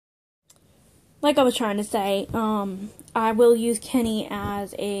like I was trying to say, I will use Kenny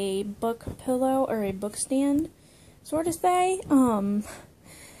as a book pillow or a book stand, sort of say,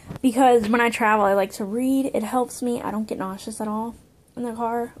 because when I travel, I like to read. It helps me. I don't get nauseous at all in the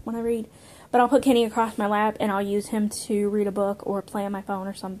car when I read. But I'll put Kenny across my lap, and I'll use him to read a book or play on my phone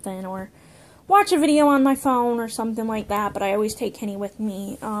or something, or watch a video on my phone or something like that. But I always take Kenny with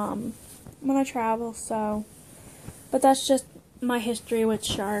me when I travel. So, but that's just my history with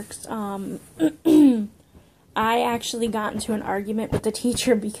sharks. I actually got into an argument with the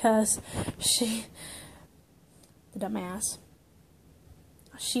teacher because the dumbass,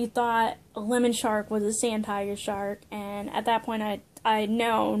 she thought a lemon shark was a sand tiger shark, and at that point I'd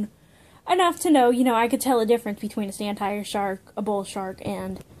known enough to know, I could tell a difference between a sand tiger shark, a bull shark,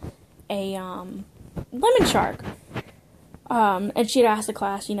 and a lemon shark. And she'd asked the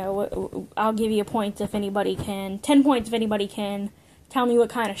class, I'll give you 10 points if anybody can tell me what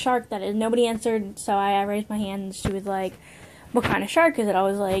kind of shark that is. Nobody answered, so I raised my hand, and she was like, what kind of shark is it? I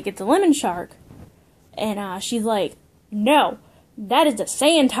was like, it's a lemon shark. And she's like, no, that is a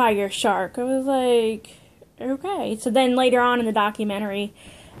sand tiger shark. I was like, okay. So then later on in the documentary,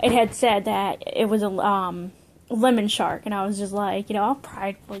 it had said that it was a lemon shark, and I was just like, all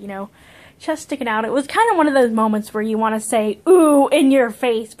prideful, just sticking out. It was kind of one of those moments where you want to say, ooh, in your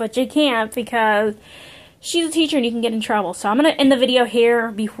face, but you can't because she's a teacher and you can get in trouble. So I'm going to end the video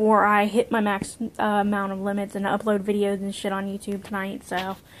here before I hit my max amount of limits and upload videos and shit on YouTube tonight.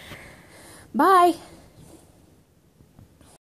 So, bye.